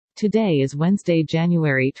Today is Wednesday,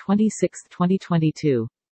 January 26, 2022.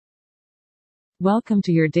 Welcome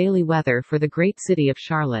to your daily weather for the great city of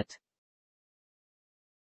Charlotte.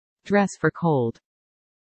 Dress for cold.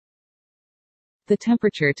 The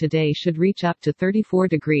temperature today should reach up to 34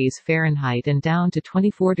 degrees Fahrenheit and down to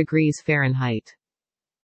 24 degrees Fahrenheit.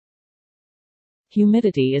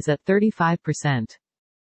 Humidity is at 35%.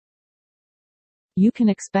 You can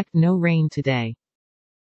expect no rain today.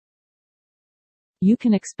 You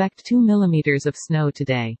can expect 2 millimeters of snow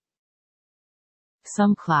today.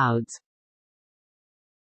 Some clouds.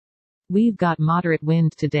 We've got moderate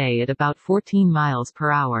wind today at about 14 miles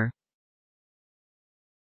per hour.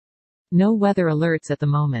 No weather alerts at the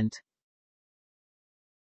moment.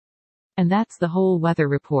 And that's the whole weather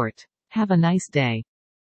report. Have a nice day.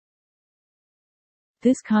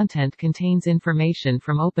 This content contains information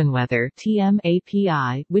from OpenWeather (TM)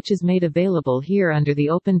 API, which is made available here under the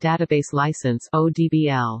Open Database License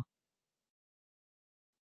 (ODBL).